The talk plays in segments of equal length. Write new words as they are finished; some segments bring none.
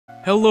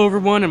Hello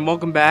everyone and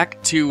welcome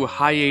back to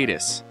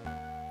Hiatus.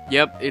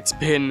 Yep, it's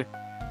been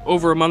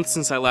over a month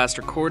since I last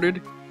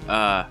recorded,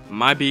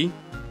 my B.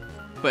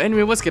 But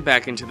anyway, let's get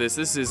back into this.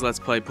 This is Let's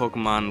Play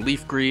Pokemon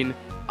LeafGreen.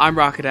 I'm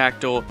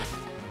Rocketactyl.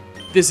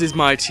 This is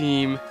my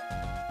team.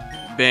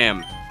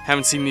 Bam.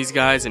 Haven't seen these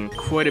guys in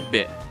quite a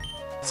bit.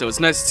 So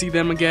it's nice to see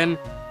them again.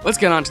 Let's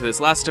get on to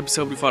this. Last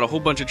episode we fought a whole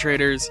bunch of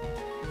trainers,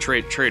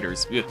 I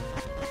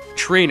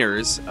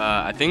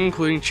think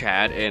including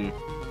Chad, and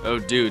oh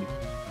dude.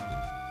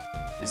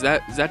 Is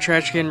that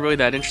trash can really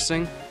that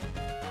interesting?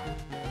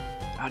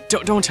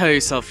 Don't tell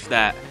yourself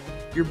that.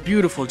 You're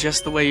beautiful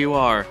just the way you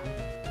are.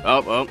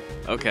 Oh,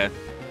 okay.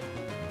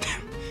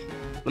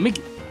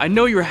 I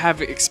know you're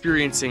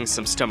experiencing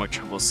some stomach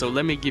trouble, so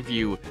let me give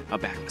you a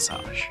back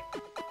massage.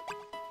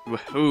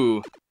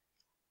 Ooh.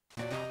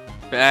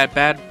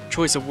 Bad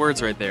choice of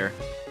words right there.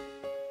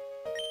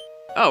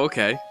 Oh,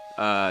 okay.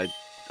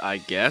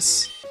 I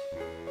guess.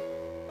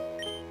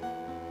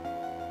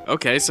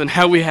 Okay, so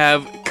now we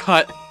have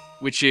Cut,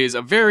 which is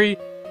a very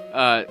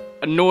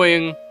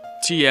annoying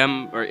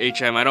TM or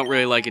HM. I don't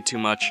really like it too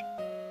much.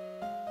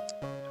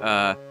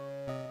 But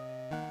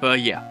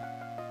yeah.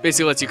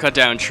 Basically lets you cut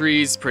down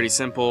trees, pretty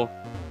simple.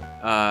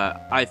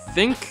 I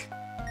think,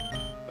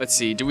 let's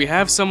see, do we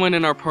have someone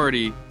in our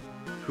party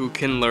who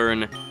can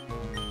learn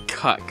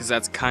Cut? Because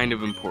that's kind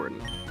of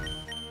important.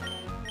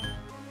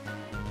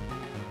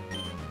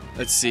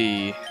 Let's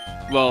see.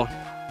 Well,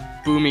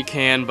 Boomy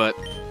can, but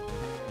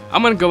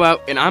I'm gonna go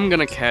out and I'm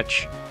gonna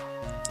catch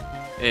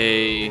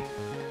I'm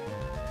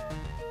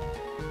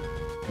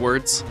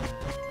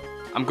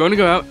going to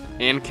go out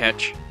and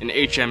catch an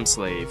HM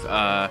slave.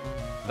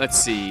 Let's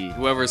see,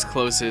 whoever's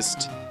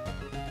closest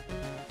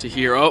to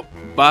here. Oh,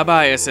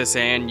 bye-bye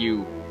SSN,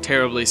 you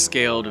terribly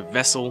scaled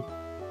vessel.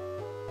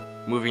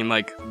 Moving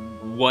like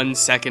 1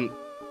 second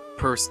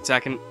per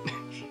second.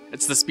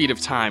 It's the speed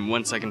of time,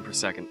 1 second per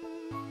second.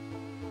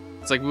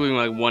 It's like moving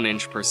like 1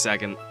 inch per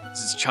second.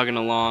 It's just chugging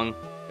along.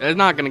 It's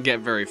not gonna get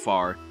very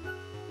far.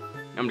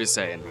 I'm just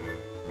saying.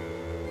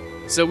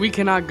 So we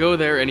cannot go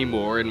there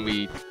anymore, and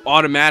we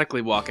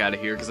automatically walk out of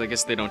here, because I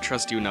guess they don't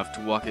trust you enough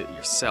to walk it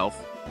yourself.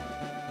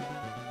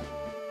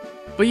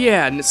 But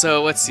yeah,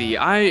 so let's see,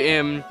 I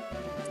am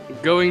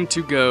going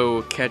to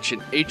go catch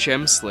an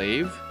HM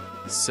slave,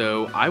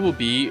 so I will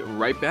be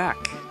right back.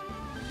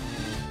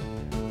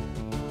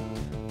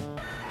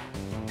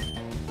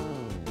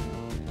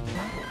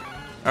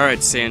 Alright,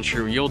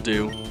 Sandshrew, you'll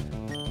do.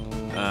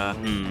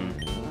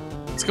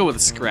 Let's go with a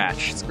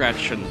Scratch. Scratch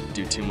shouldn't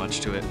do too much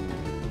to it.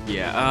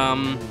 Yeah,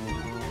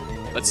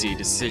 let's see,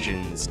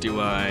 decisions.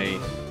 Do I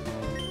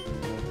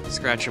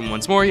scratch him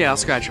once more? Yeah, I'll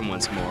scratch him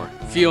once more.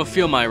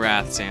 Feel my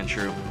wrath,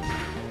 Sandshrew.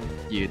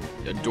 You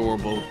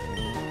adorable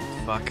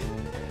fuck.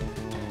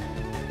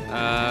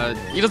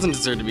 He doesn't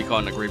deserve to be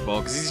caught in a Great Ball,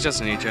 because he's just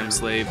an HM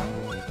slave.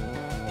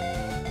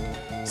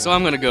 So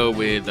I'm gonna go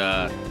with,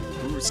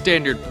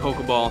 standard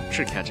Pokeball.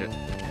 Should catch it.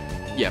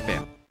 Yeah,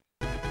 bam.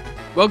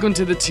 Welcome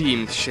to the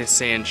team,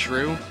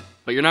 Sandshrew.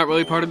 But you're not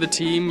really part of the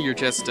team, you're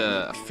just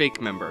a fake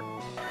member.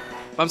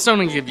 But I'm still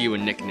gonna give you a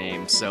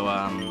nickname, so,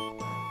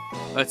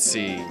 let's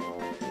see.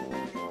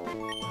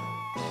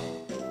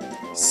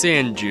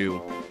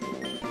 Sanju.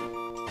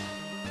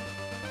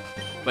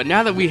 But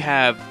now that we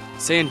have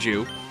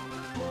Sanju,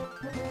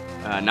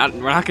 we're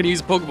not gonna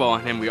use a Pokeball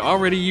on him, we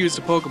already used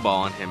a Pokeball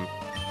on him.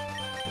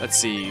 Let's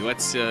see, I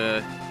was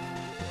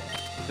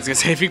gonna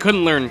say, if he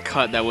couldn't learn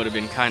Cut, that would have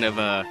been kind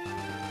of,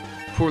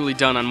 poorly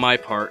done on my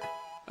part.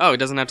 Oh, he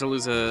doesn't have to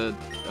lose a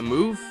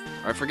move?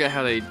 Or I forget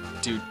how they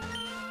do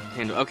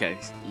handle. Okay,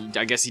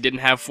 I guess he didn't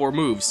have 4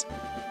 moves.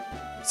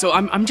 So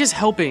I'm just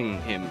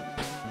helping him.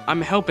 I'm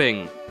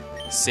helping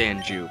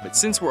Sanju. But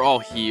since we're all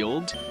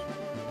healed,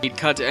 we need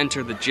Cut to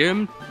enter the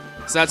gym.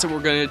 So that's what we're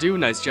gonna do.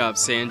 Nice job,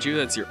 Sanju.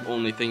 That's your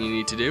only thing you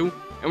need to do.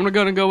 And we're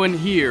gonna go in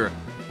here.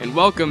 And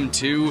welcome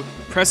to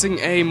pressing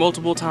A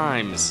multiple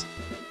times.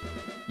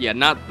 Yeah,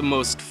 not the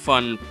most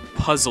fun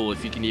puzzle,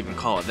 if you can even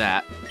call it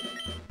that.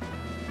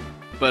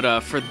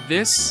 But for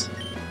this,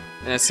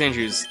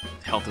 Sanju's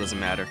health doesn't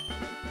matter.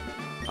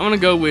 I'm gonna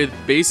go with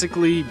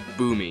basically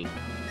Boomy.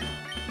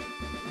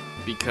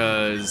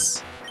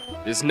 Because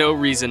there's no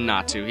reason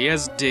not to. He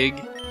has Dig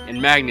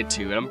and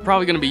Magnitude. I'm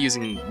probably gonna be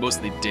using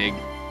mostly Dig.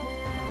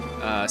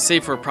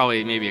 Save for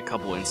probably maybe a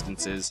couple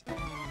instances.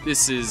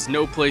 This is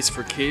no place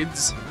for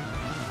kids.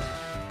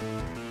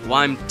 Well,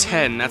 I'm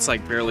 10, that's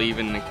like barely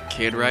even a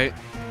kid, right?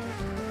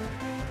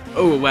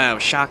 Oh wow,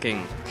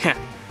 shocking.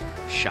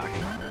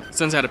 Shocking.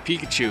 Sends out a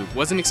Pikachu.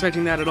 Wasn't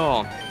expecting that at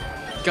all.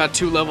 Got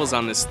 2 levels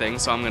on this thing,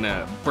 so I'm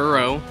gonna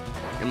burrow.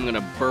 I'm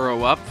gonna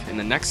burrow up in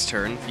the next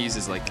turn. He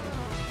uses like...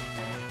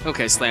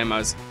 Okay, Slam.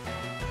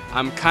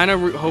 I'm kind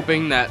of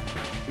hoping that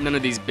none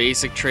of these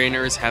basic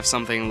trainers have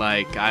something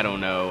like, I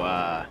don't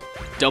know,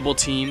 Double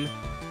Team.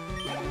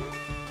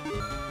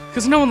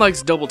 Because no one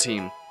likes Double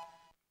Team.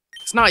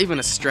 It's not even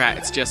a strat,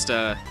 it's just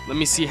let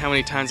me see how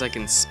many times I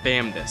can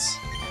spam this.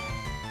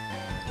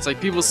 It's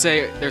like people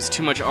say there's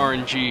too much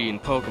RNG in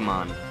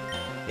Pokemon.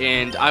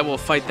 And I will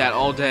fight that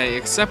all day,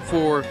 except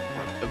for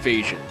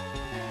evasion.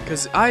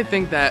 Because I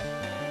think that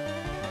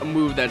a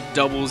move that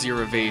doubles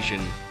your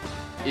evasion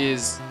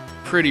is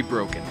pretty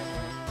broken.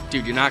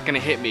 Dude, you're not gonna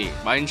hit me.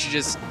 Why didn't you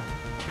just...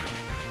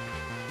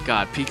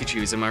 God,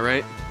 Pikachus, am I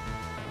right?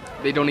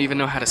 They don't even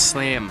know how to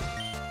slam.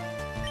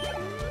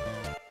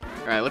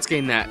 Alright, let's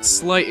gain that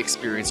slight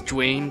experience.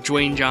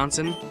 Dwayne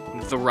Johnson,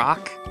 The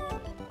Rock.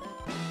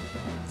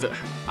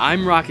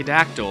 I'm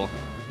Rockydactyl.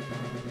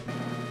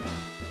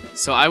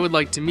 So I would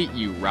like to meet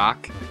you,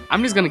 Rock.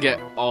 I'm just gonna get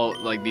all,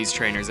 like, these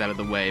trainers out of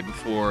the way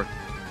before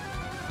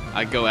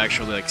I go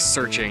actually, like,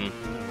 searching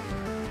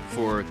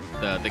for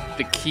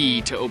the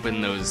key to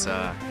open those,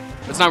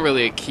 it's not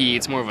really a key,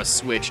 it's more of a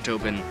switch to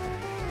open.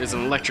 There's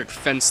an electric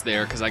fence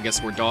there, because I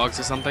guess we're dogs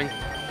or something.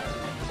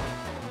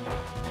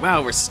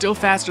 Wow, we're still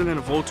faster than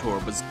a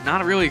Voltorb. Was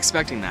not really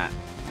expecting that.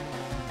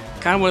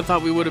 Kind of would have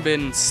thought we would have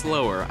been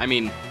slower. I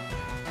mean,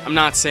 I'm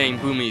not saying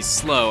Boomy's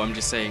slow, I'm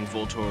just saying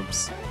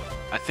Voltorb's,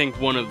 I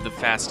think, one of the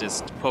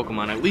fastest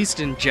Pokemon, at least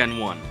in Gen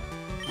 1.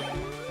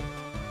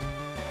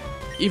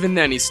 Even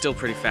then, he's still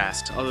pretty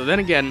fast. Although then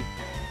again,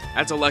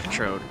 that's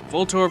Electrode.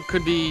 Voltorb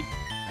could be,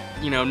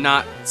 you know,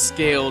 not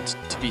scaled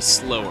to be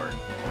slower.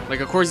 Like,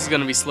 of course he's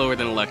gonna be slower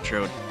than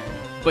Electrode,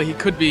 but he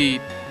could be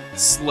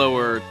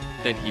slower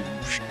than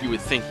you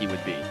would think he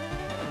would be,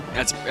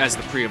 as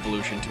the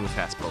pre-evolution to a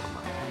fast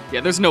Pokemon.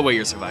 Yeah, there's no way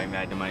you're surviving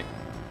Magnemite.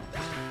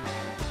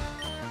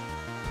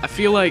 I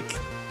feel like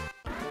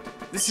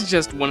this is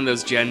just one of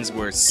those gens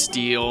where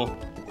Steel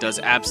does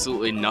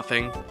absolutely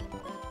nothing.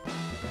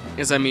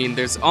 Because, I mean,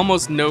 there's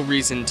almost no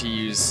reason to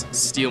use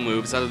Steel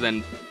moves other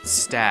than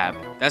Stab.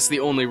 That's the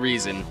only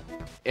reason.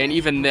 And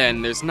even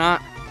then, there's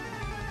not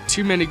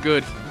too many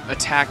good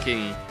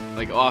attacking,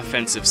 like,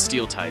 offensive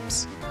Steel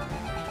types.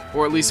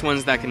 Or at least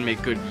ones that can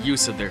make good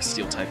use of their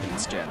Steel type in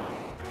this gen.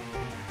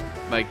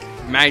 Like,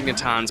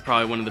 Magneton's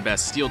probably one of the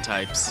best Steel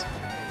types,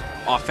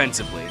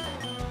 offensively.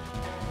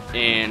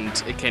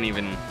 And it can't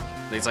even,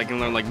 it's like, it can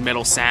learn, like,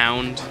 Metal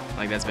Sound.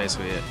 Like, that's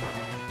basically it.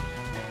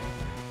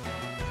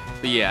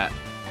 But yeah,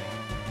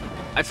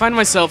 I find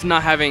myself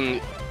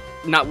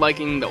not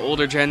liking the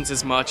older gens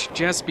as much,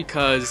 just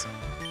because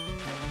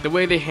the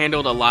way they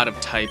handled a lot of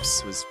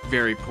types was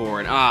very poor,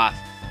 and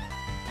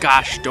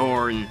gosh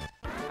darn,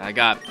 I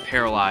got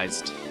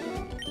paralyzed.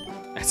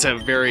 That's a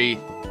very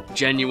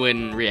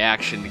genuine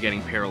reaction to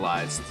getting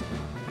paralyzed.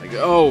 Like,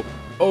 oh,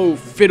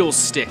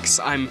 fiddlesticks,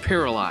 I'm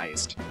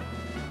paralyzed.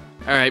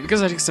 Alright,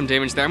 because I took some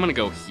damage there, I'm gonna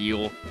go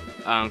heal,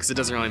 because it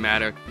doesn't really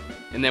matter.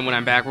 And then when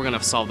I'm back, we're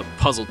gonna solve the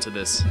puzzle to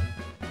this.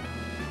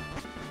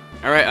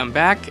 Alright, I'm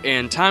back,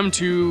 and time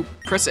to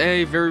press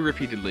A very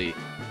repeatedly.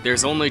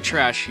 There's only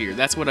trash here.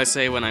 That's what I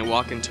say when I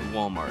walk into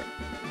Walmart.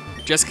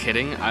 Just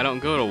kidding, I don't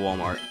go to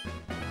Walmart.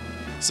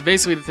 So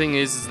basically the thing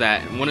is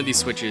that in one of these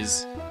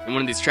switches, in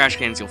one of these trash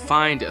cans, you'll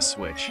find a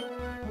switch.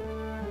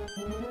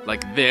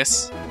 Like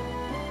this.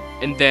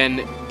 And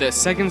then the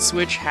second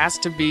switch has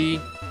to be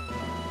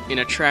in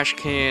a trash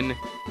can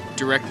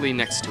directly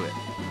next to it.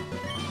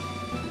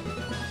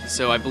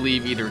 So I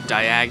believe either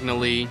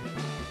diagonally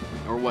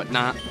or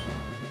whatnot.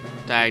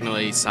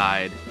 Diagonally,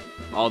 side,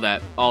 all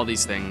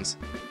these things.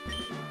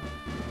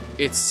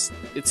 It's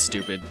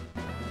stupid.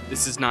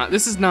 This is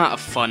not a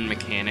fun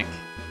mechanic.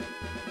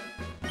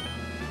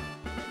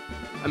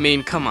 I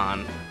mean, come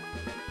on.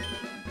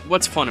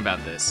 What's fun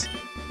about this?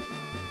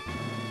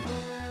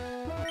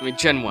 I mean,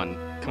 Gen 1.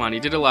 Come on, he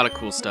did a lot of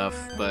cool stuff,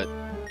 but...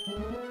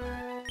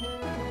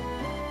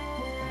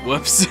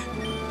 Whoops.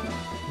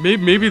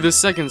 Maybe the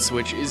second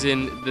switch is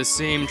in the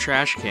same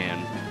trash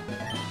can.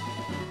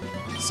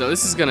 So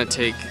this is gonna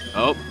take...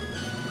 Oh,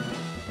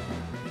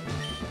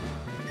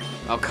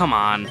 come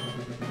on.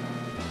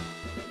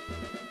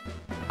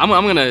 I'm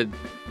gonna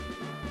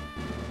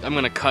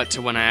cut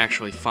to when I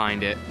actually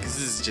find it, because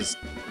this is just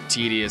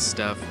tedious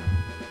stuff.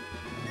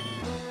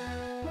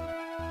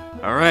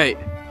 Alright,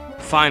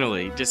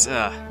 finally, just,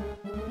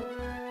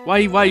 why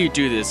you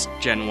do this,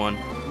 Gen 1?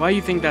 Why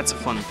you think that's a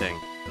fun thing?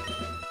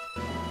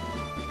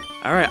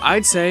 Alright,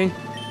 I'd say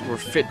we're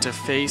fit to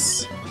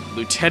face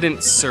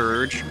Lieutenant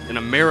Surge, an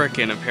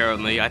American,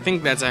 apparently. I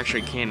think that's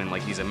actually canon,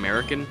 like he's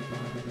American.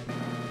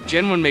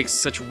 Gen 1 makes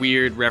such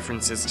weird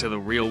references to the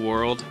real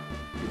world.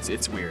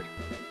 It's weird.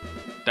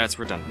 That's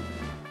redundant.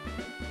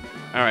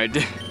 Alright.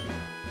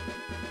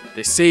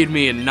 They saved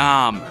me in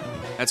Nam.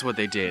 That's what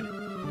they did.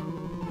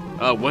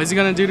 What is he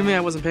gonna do to me? I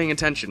wasn't paying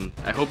attention.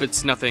 I hope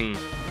it's nothing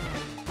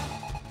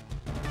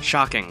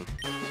shocking.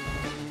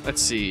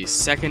 Let's see.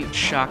 Second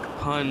shock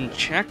pun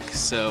check.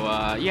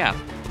 So, yeah.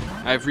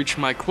 I've reached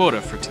my quota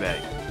for today.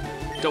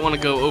 Don't want to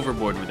go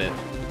overboard with it.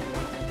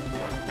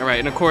 Alright,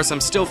 and of course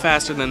I'm still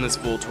faster than this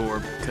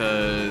Voltorb,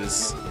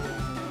 because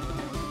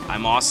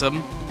I'm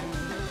awesome.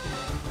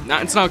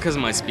 It's not because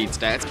of my speed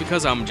stat, it's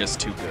because I'm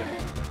just too good.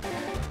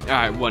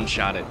 Alright,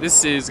 one-shot it.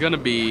 This is gonna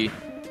be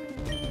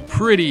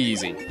pretty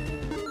easy.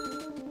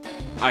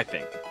 I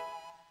think.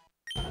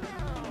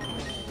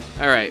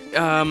 Alright,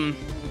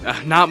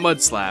 not Mud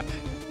Slap.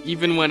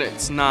 Even when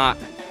it's not...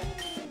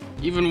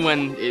 Even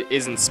when it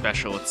isn't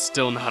special, it's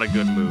still not a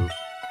good move.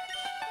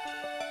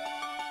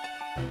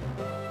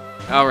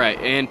 Alright,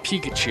 and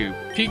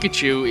Pikachu.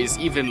 Pikachu is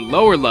even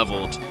lower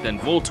leveled than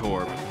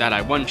Voltorb that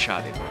I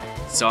one-shotted.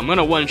 So I'm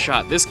gonna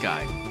one-shot this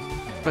guy.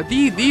 But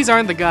these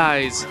aren't the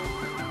guys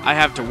I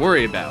have to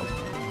worry about.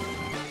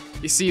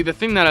 You see, the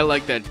thing that I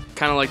like that,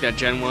 kind of like that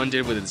Gen 1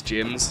 did with its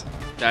gyms,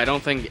 that I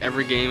don't think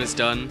every game has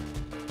done.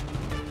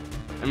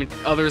 I mean,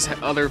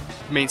 other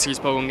main series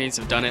Pokemon games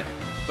have done it,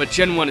 but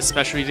Gen 1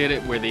 especially did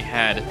it, where they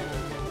had...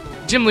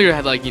 Gym Leader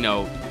had, like, you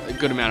know, a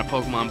good amount of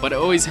Pokemon, but it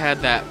always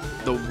had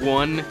the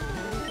one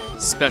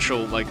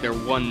special, like, their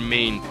one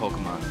main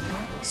Pokemon.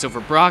 So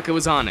for Brock, it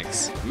was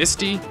Onix.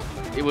 Misty,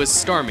 it was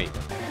Starmie.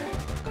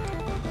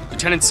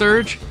 Lieutenant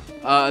Surge,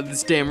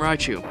 this damn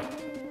Raichu.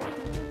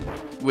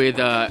 With,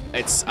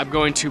 I'm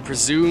going to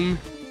presume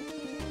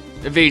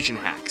evasion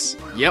hacks.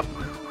 Yep.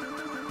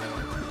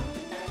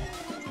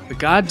 The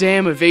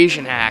goddamn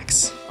evasion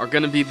hacks are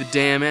gonna be the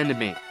damn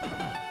enemy.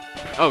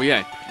 Oh,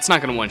 yeah, it's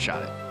not gonna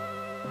one-shot it.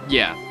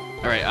 Yeah.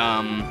 Alright,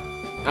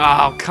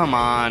 oh, come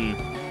on.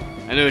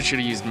 I know it should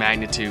have used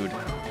Magnitude.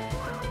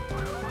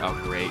 Oh,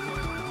 great.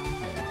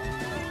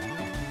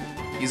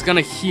 He's gonna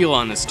heal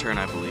on this turn,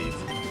 I believe.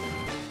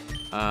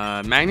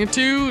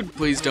 Magnitude,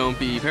 please don't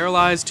be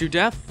paralyzed to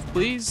death,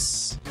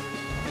 please.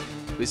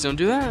 Please don't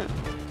do that.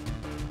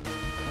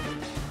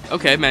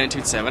 Okay,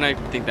 Magnitude 7, I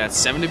think that's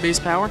 70 base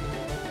power.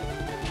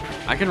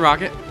 I can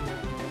rock it.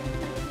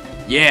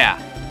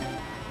 Yeah.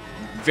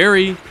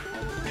 Very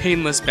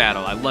painless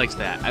battle, I liked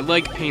that. I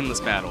like painless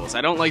battles.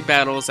 I don't like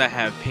battles that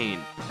have pain,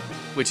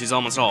 which is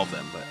almost all of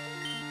them, but...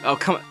 Oh,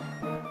 come on.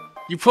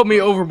 You put me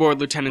overboard,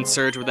 Lieutenant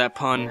Surge, with that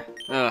pun.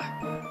 Ugh.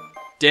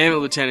 Damn it,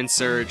 Lieutenant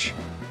Surge.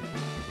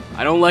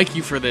 I don't like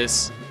you for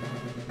this.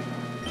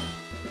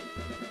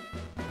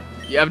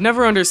 Yeah, I've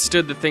never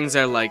understood the things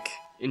that, like,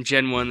 in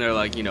Gen 1, they're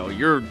like, you know,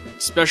 your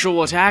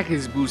special attack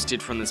is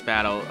boosted from this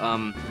battle.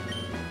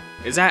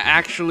 Is that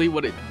actually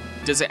what it...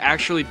 Does it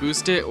actually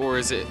boost it, or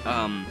is it,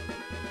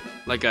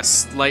 like a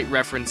slight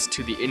reference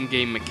to the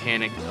in-game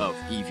mechanic of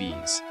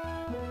EVs?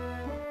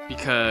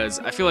 Because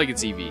I feel like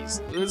it's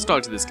EVs. Let's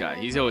talk to this guy.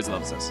 He always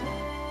loves us.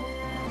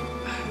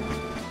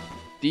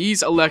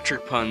 These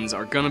electric puns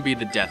are gonna be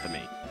the death of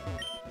me.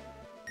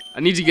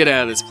 I need to get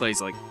out of this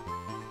place, like,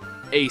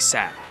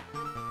 ASAP.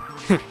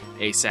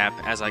 ASAP,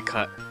 as I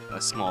cut a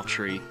small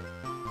tree.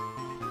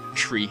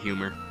 Tree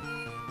humor.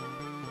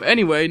 But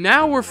anyway,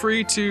 now we're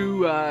free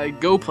to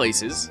go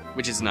places,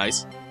 which is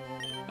nice.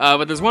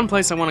 But there's one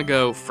place I want to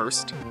go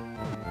first,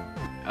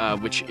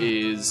 which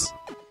is...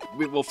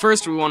 Well,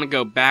 first we want to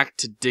go back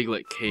to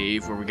Diglett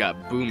Cave, where we got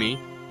Boomy,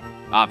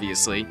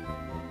 obviously.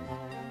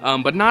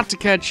 But not to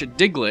catch a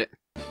Diglett,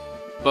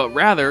 but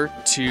rather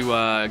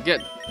to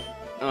get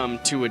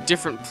to a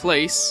different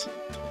place,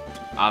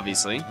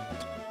 obviously.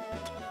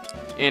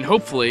 And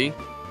hopefully,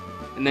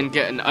 and then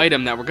get an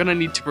item that we're going to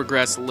need to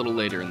progress a little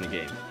later in the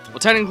game. Well,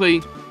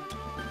 technically,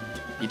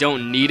 you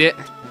don't need it.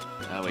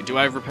 Wait, do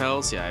I have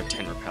repels? Yeah, I have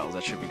 10 repels.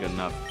 That should be good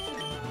enough.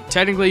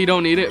 Technically, you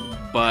don't need it,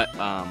 but,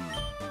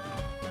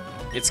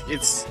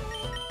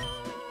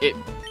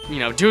 you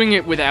know, doing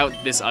it without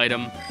this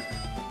item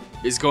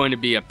is going to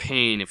be a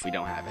pain if we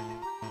don't have it.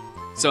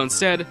 So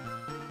instead,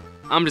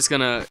 I'm just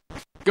gonna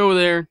go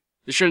there.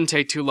 It shouldn't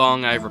take too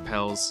long. I have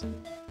repels.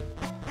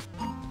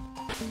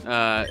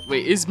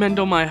 Wait, is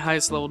Mendel my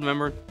highest leveled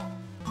member?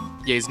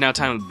 Yeah, he's now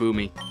time with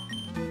Boomy.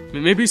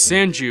 Maybe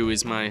Sanju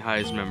is my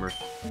highest member.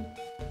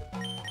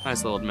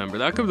 Highest leveled member.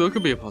 That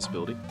could be a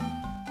possibility.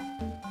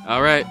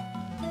 Alright.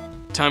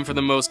 Time for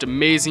the most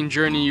amazing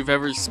journey you've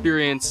ever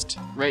experienced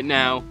right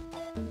now.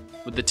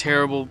 With the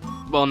terrible,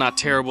 well, not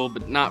terrible,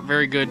 but not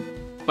very good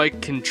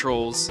bike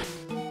controls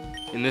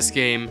in this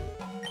game.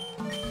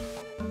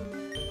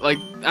 Like,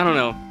 I don't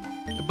know.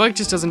 The bike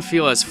just doesn't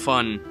feel as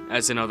fun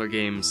as in other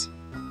games.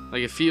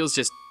 Like, it feels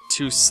just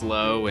too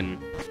slow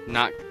and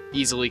not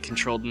easily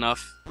controlled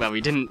enough. Well,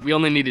 we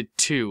only needed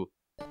 2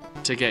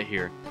 to get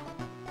here.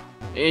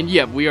 And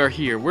yeah, we are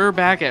here. We're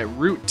back at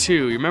Route 2.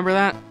 You remember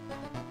that?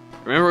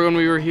 Remember when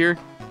we were here?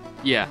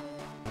 Yeah.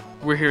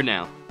 We're here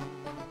now.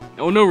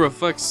 Oh no,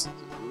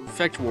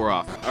 effect wore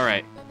off.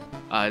 Alright.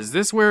 Is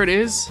this where it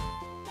is?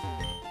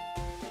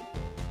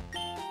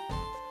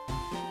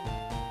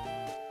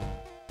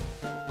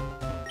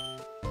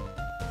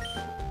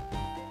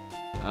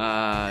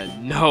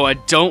 No, I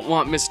don't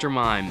want Mr.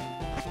 Mime.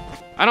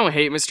 I don't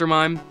hate Mr.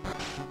 Mime,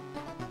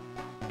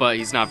 but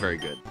he's not very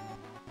good.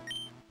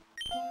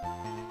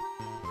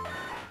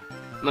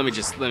 Let me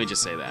just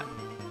say that.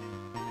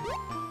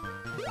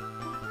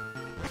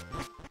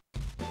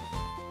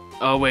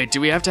 Oh wait,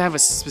 do we have to have a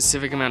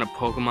specific amount of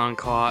Pokemon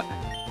caught?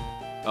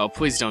 Oh,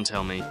 please don't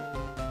tell me.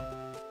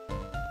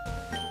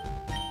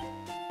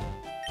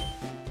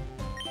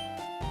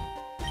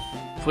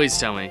 Please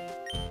tell me.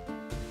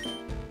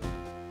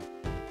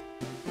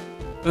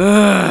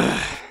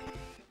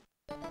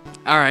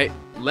 Alright,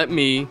 let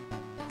me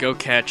go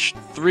catch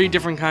 3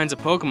 different kinds of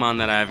Pokemon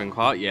that I haven't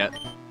caught yet.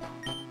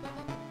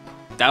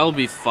 That'll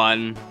be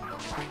fun.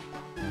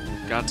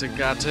 Gotta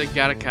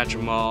catch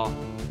them all.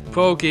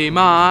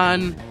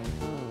 Pokemon!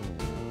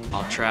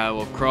 I'll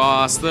travel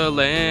across the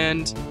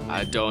land.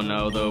 I don't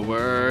know the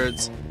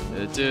words.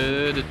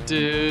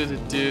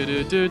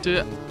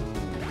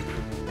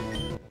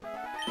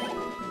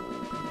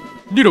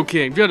 Noodle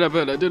King. I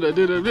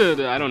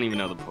don't even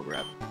know the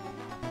program.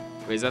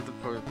 Wait, is that the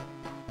program?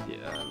 Yeah,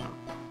 I don't know.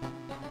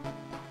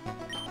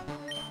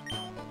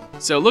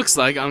 So it looks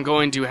like I'm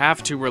going to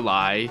have to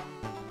rely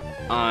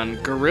on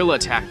guerrilla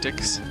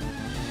tactics,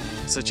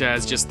 such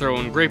as just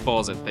throwing great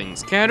balls at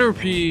things.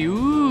 Caterpie,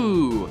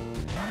 ooh!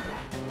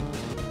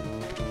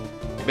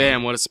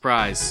 Bam, what a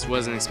surprise.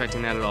 Wasn't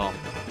expecting that at all.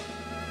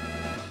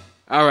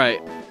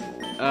 Alright,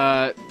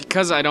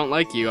 because I don't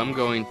like you, I'm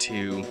going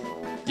to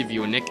give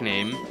you a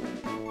nickname.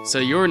 So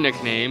your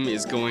nickname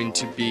is going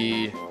to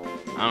be,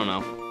 I don't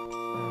know,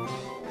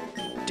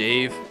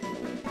 Dave.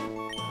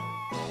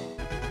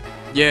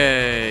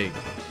 Yay!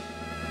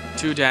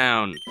 2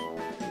 down.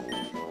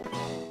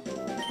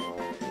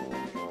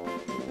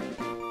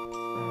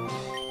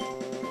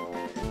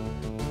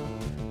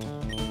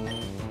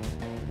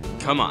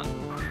 Come on.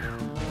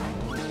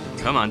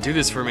 Come on, do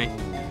this for me.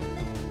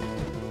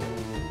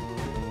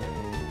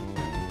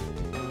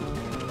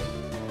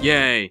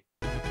 Yay!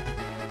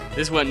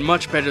 This went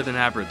much better than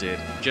Abra did,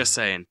 just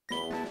saying.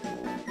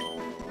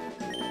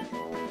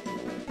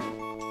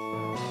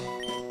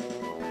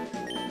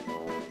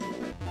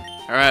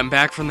 Alright, I'm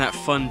back from that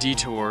fun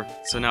detour,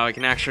 so now I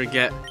can actually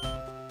get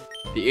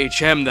the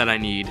HM that I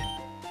need.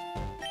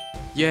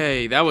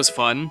 Yay, that was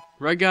fun.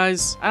 Right,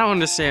 guys? I don't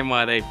understand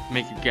why they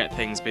make you get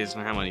things based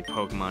on how many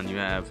Pokemon you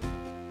have.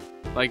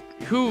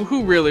 Like,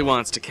 who really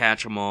wants to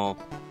catch them all?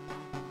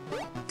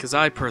 Because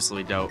I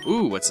personally don't.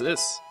 Ooh, what's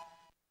this?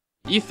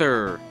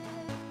 Ether!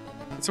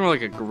 It's more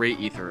like a great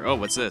ether. Oh,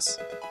 what's this?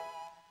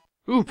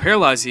 Ooh,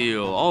 Paralyze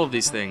Heal! All of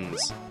these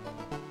things.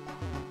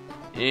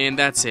 And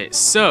that's it.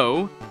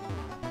 So,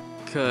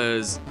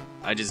 because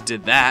I just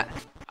did that,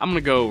 I'm gonna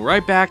go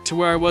right back to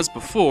where I was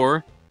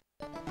before.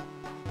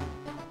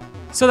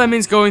 So that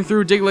means going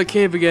through Diglett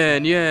Cave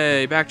again.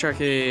 Yay,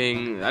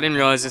 backtracking. I didn't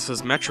realize this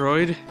was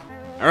Metroid.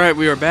 Alright,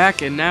 we are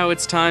back, and now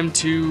it's time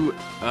to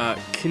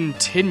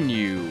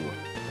continue.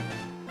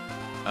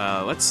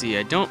 Let's see,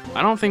 I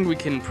don't think we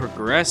can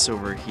progress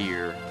over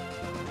here.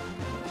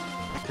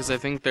 Because I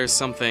think there's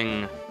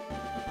something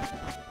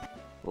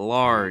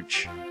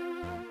large.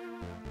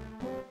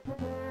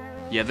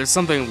 Yeah, there's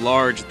something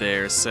large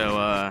there,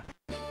 so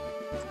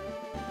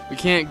we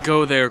can't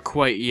go there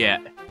quite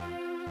yet.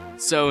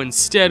 So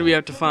instead we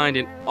have to find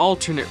an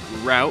alternate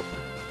route,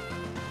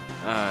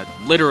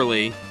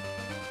 literally,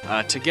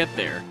 to get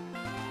there.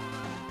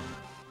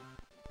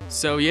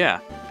 So yeah,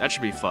 that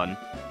should be fun.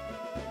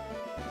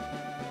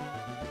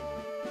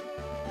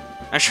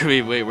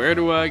 Actually, wait, where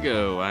do I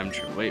go?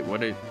 Wait, what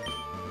did...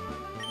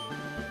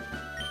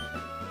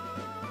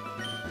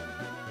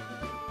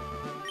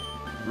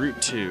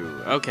 Route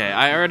 2. Okay,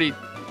 I already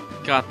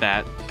got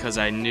that, because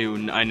I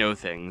know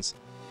things.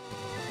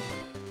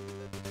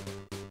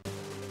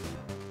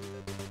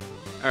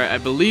 Alright, I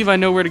believe I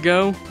know where to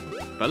go,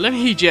 but let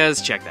me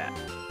just check that.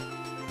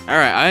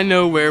 Alright, I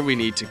know where we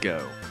need to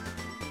go.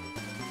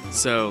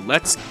 So,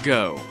 let's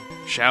go,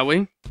 shall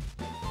we?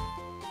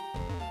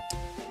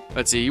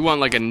 Let's see, you want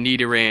like a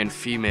Nidoran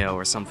female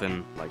or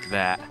something like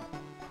that.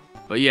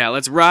 But yeah,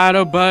 let's ride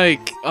a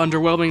bike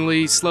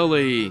underwhelmingly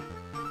slowly.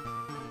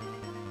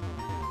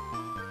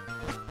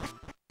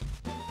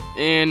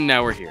 And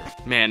now we're here.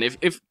 Man,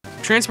 if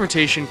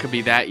transportation could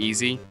be that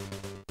easy,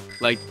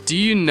 like, do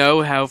you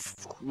know how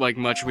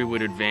much we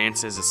would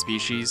advance as a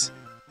species?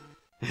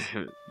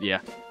 Yeah.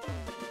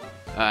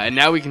 And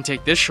now we can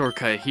take this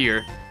shortcut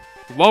here.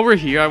 While we're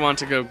here, I want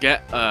to go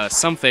get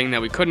something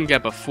that we couldn't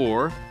get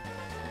before.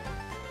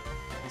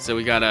 So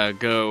we gotta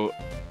go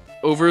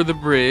over the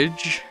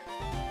bridge.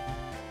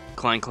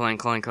 Climb, climb,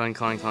 climb, climb,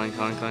 climb, climb,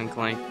 climb, climb,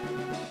 climb.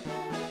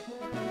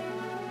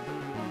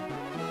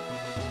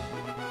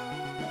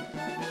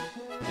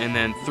 And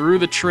then through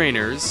the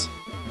trainers.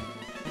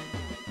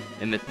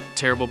 And the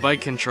terrible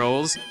bike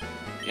controls.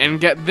 And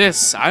get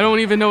this. I don't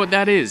even know what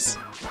that is.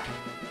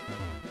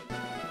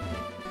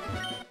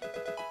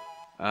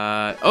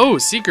 Oh,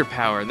 Secret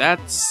Power.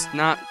 That's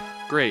not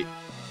great.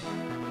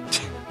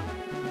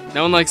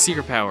 No one likes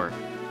Secret Power.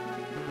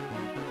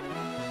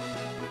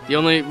 The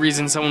only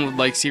reason someone would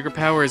like Secret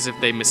Power is if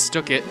they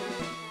mistook it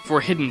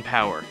for Hidden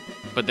Power.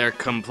 But they're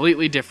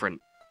completely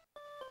different.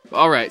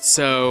 Alright,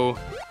 so...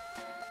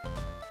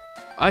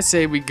 I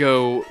say we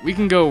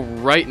can go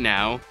right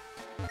now.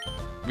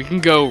 We can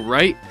go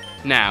right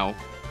now.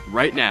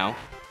 Right now.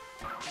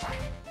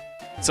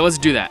 So let's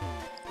do that.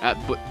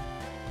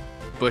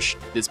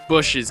 This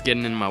bush is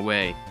getting in my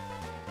way.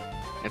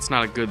 It's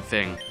not a good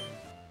thing.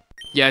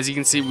 Yeah, as you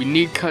can see, we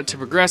need cut to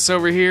progress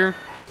over here.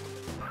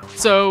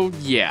 So,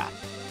 yeah.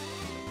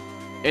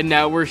 And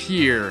now we're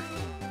here.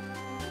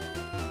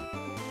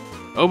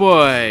 Oh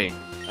boy.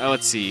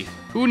 Let's see.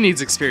 Who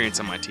needs experience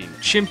on my team?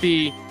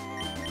 Chimpy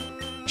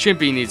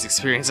needs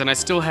experience, and I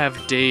still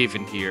have Dave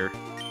in here.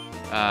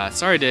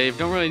 Sorry, Dave.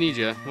 Don't really need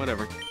you.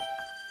 Whatever.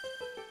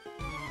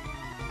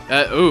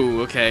 Oh,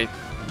 okay.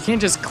 You can't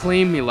just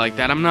claim me like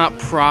that. I'm not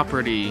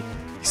property.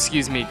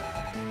 Excuse me,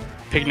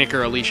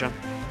 picnicker Alicia.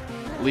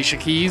 Alicia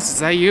Keys, is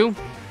that you?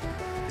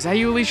 Is that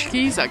you, Alicia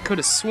Keys? I could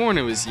have sworn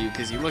it was you,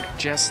 because you look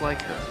just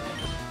like her.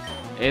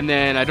 And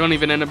then I don't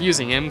even end up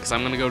using him, because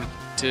I'm going to go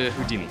to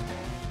Houdini.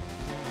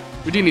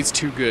 Houdini's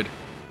too good.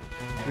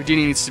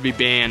 Houdini needs to be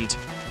banned.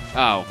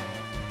 Oh.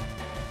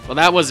 Well,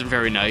 that wasn't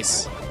very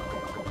nice.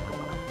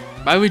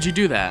 Why would you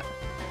do that?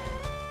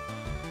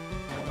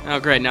 Oh,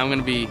 great, now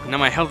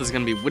my health is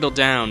going to be whittled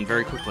down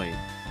very quickly.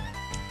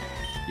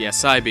 Yeah,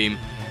 Psybeam.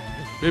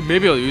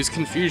 Maybe I'll use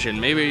Confusion.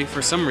 Maybe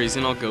for some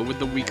reason I'll go with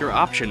the weaker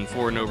option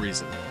for no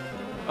reason.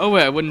 Oh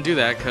wait, I wouldn't do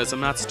that because I'm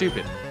not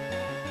stupid.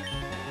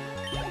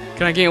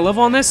 Can I gain a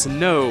level on this?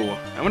 No.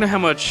 I wonder how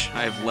much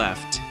I have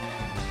left.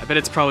 I bet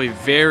it's probably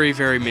very,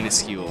 very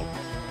minuscule.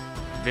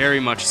 Very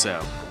much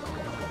so.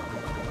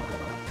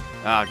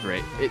 Ah,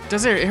 great. It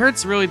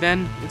hurts really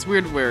then? It's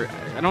weird where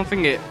I don't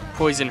think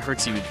poison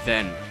hurts you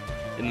then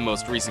in the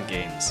most recent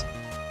games.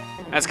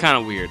 That's kind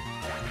of weird.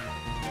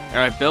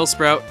 Alright,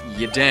 Bellsprout,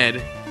 you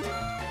dead.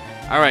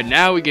 Alright,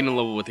 now we get in a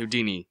level with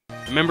Houdini.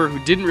 A member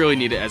who didn't really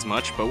need it as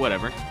much, but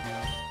whatever.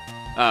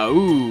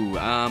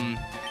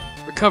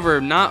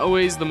 Recover, not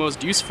always the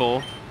most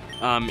useful,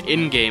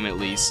 in-game at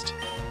least.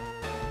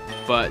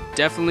 But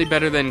definitely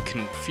better than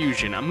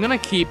Confusion. I'm gonna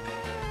keep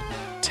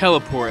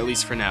Teleport, at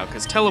least for now,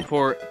 because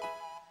Teleport,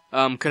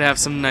 could have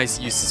some nice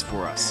uses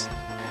for us.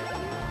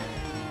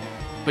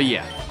 But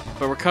yeah,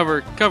 but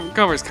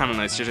Recover is kind of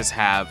nice to just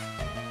have.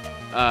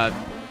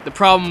 The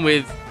problem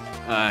with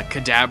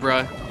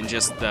Kadabra and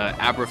just the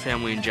Abra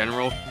family in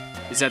general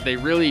is that they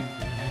really,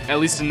 at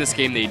least in this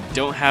game, they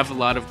don't have a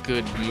lot of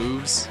good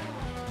moves.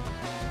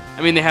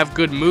 I mean, they have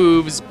good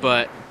moves,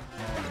 but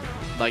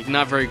like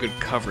not very good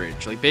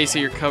coverage. Like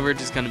basically your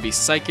coverage is going to be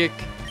Psychic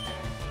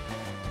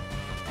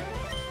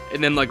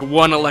and then like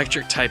one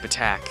electric type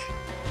attack.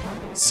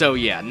 So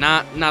yeah,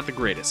 not the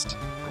greatest.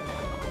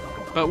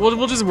 But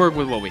we'll just work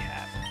with what we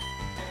have.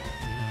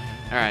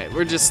 Alright,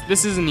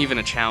 this isn't even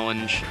a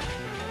challenge.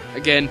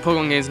 Again,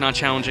 Pokemon game's not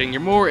challenging.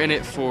 You're more in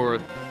it for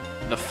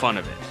the fun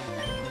of it.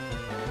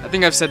 I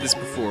think I've said this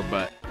before,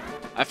 but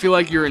I feel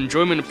like your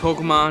enjoyment of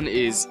Pokemon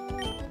is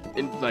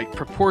like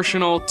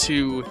proportional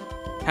to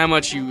how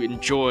much you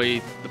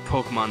enjoy the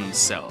Pokemon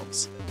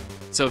themselves.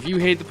 So if you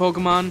hate the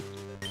Pokemon,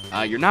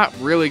 you're not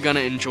really gonna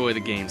enjoy the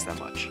games that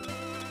much.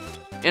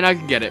 And I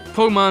can get it.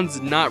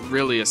 Pokemon's not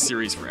really a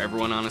series for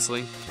everyone,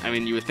 honestly. I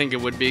mean, you would think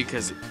it would be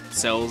because it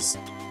sells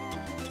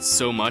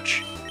so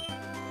much.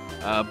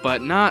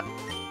 But not...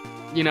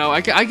 You know,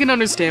 I can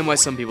understand why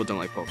some people don't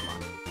like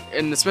Pokemon.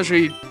 And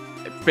especially,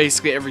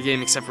 basically every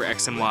game except for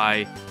X and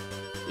Y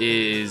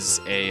is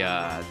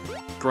a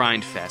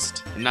grind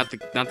fest. And not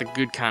the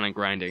good kind of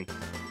grinding.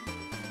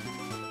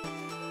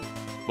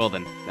 Well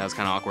then, that was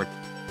kind of awkward.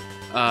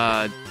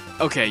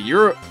 Okay,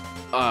 you're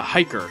a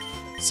hiker.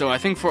 So I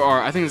think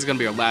this is gonna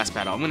be our last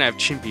battle. I'm gonna have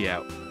Chimpy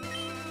out.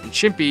 And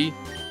Chimpy,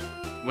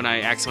 when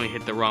I accidentally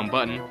hit the wrong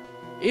button,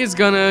 is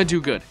gonna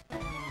do good.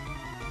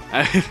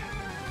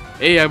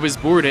 Hey, I was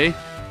bored, eh?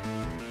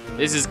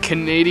 This is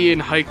Canadian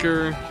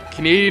hiker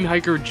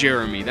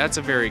Jeremy. That's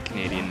a very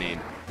Canadian name.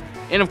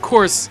 And of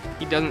course,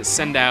 he doesn't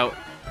send out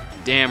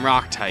damn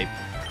rock type.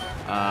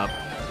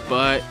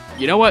 But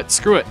you know what?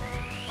 Screw it.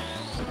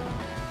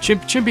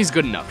 Chimpy's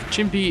good enough.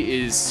 Chimpy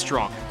is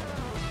strong.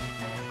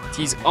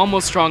 He's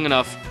almost strong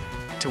enough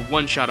to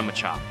one-shot a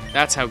Machop.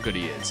 That's how good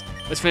he is.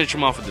 Let's finish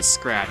him off with a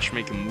scratch,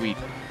 make him weak.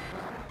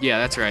 Yeah,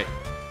 that's right.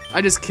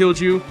 I just killed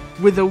you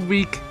with a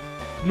weak,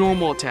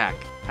 normal attack.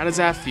 How does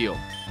that feel?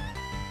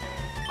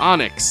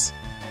 Onyx.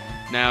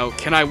 Now,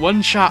 can I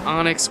one-shot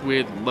Onyx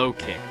with low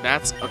kick?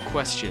 That's a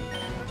question.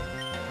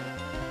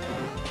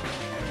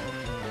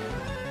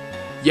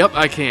 Yep,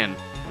 I can.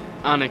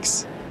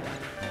 Onyx.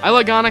 I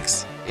like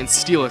Onyx, and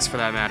Steelix for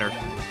that matter,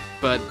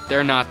 but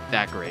they're not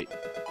that great,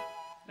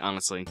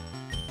 honestly.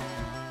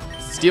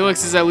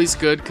 Steelix is at least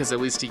good, because at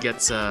least he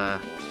gets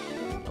a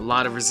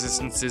lot of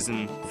resistances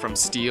from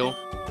Steel.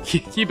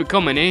 Keep it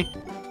coming, eh?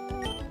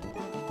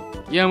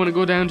 Yeah, I'm gonna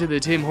go down to the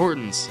Tim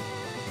Hortons.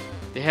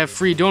 They have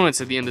free donuts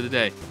at the end of the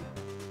day.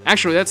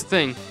 Actually, that's the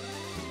thing.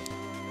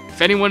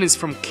 If anyone is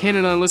from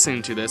Canada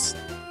listening to this,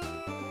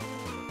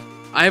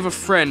 I have a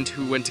friend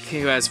who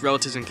has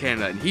relatives in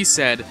Canada, and he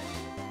said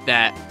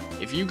that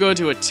if you go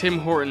to a Tim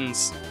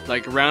Hortons,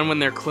 like around when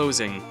they're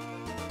closing,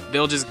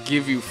 they'll just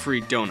give you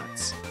free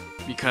donuts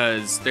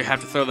because they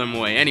have to throw them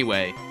away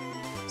anyway,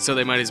 so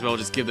they might as well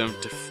just give them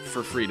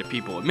for free to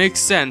people. It makes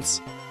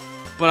sense,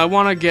 but I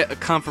want to get a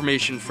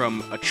confirmation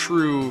from a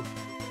true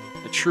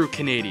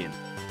Canadian.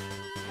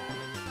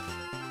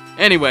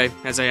 Anyway,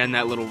 as I end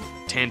that little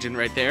tangent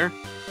right there,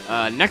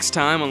 next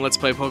time on Let's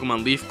Play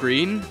Pokemon Leaf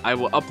Green, I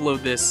will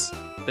upload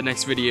the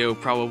next video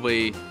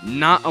probably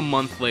not a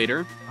month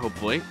later,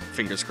 hopefully,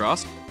 fingers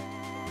crossed.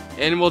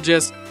 And we'll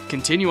just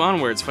continue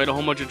onwards, fight a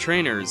whole bunch of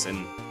trainers,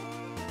 and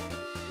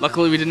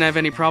luckily we didn't have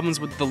any problems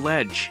with the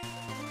ledge.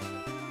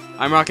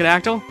 I'm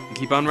Rocketactyl, and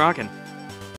keep on rocking.